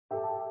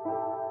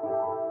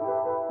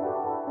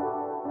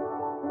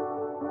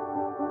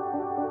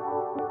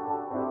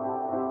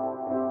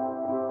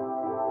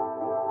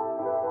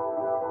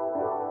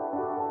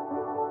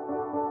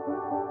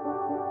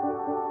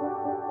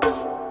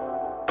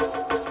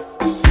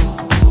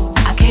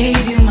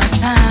gave you my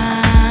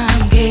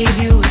time, gave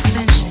you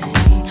attention,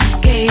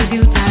 gave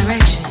you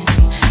direction.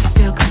 You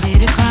still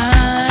committed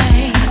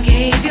crime. I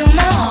gave you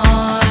my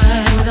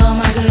heart with all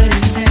my good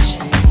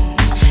intentions,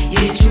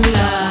 yet you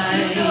lied.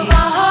 You took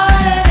my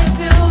heart and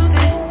abused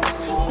it.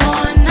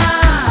 Gwona,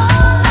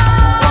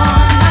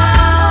 Gwona,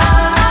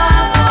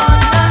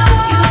 Gwona.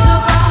 You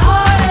took my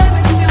heart and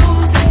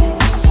misused it.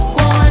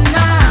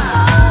 Gwona,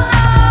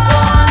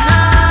 Gwona,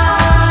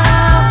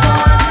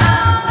 Gwona.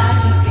 I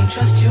just can't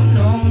trust you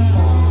no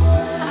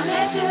more. I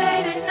met you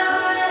late at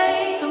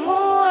night. The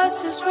mood was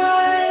just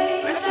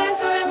right.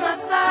 Reflector in my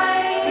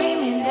sight,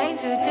 screaming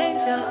danger,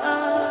 danger.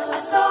 I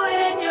saw it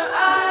in your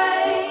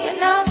eyes, and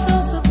now I'm so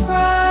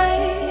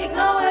surprised.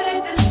 Ignore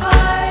it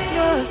despite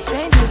you're a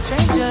stranger,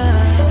 stranger.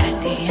 At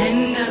the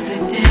end of the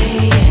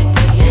day, at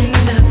the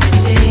end of the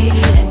day,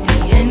 at the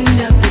end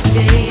of the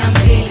day, I'm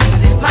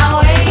feeling it my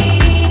way.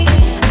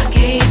 I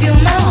gave you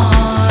my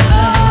heart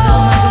with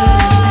all my good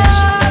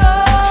intentions,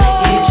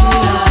 yet you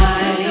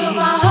lied. You took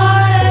my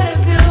heart and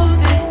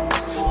abused it.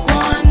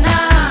 Gwona,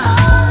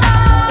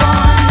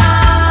 Gwona,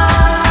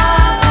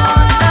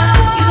 Gwona.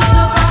 You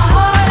took my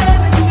heart and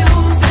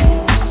misused it.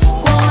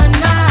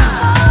 Gwona,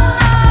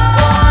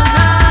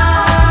 Gwona,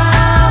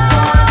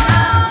 Gwona.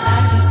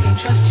 I just can't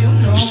trust you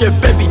no more. Shit,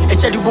 baby,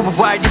 echali bubu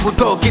bwadi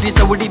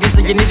butokiriza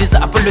wuliriza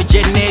yeniriza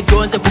apologene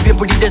donze kubye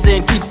bulidaze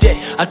ntide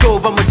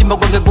atoba mutima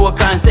gwange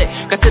gwakanse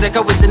kasera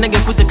kaweze nange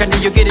kuze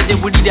kandiyogerere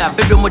bulira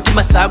bebe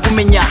mutima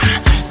sagumenya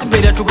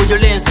simbera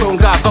tugojole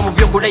ensonga va mu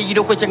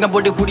byokulayiro kwekyanga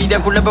mbode kulira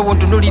kulaba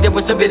wontunulire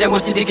bwesobera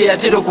ngosirike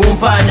yatero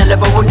kumpana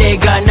laba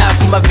wonegana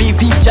ku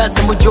mavivi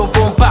kyase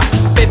mujopompa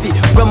baby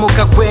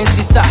gwamuka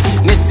gwensisa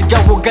nesiga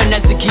wogana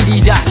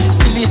zikirira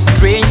sili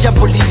stranger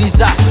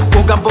buliriza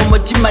ugamba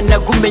umutima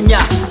nagumenya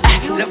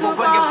laba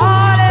gwange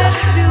bubuliza.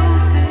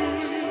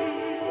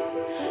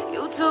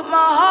 You took my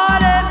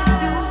heart and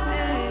misused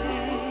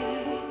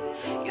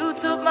it. You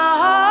took my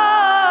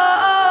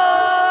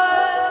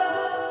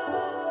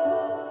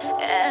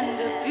heart and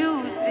abused it.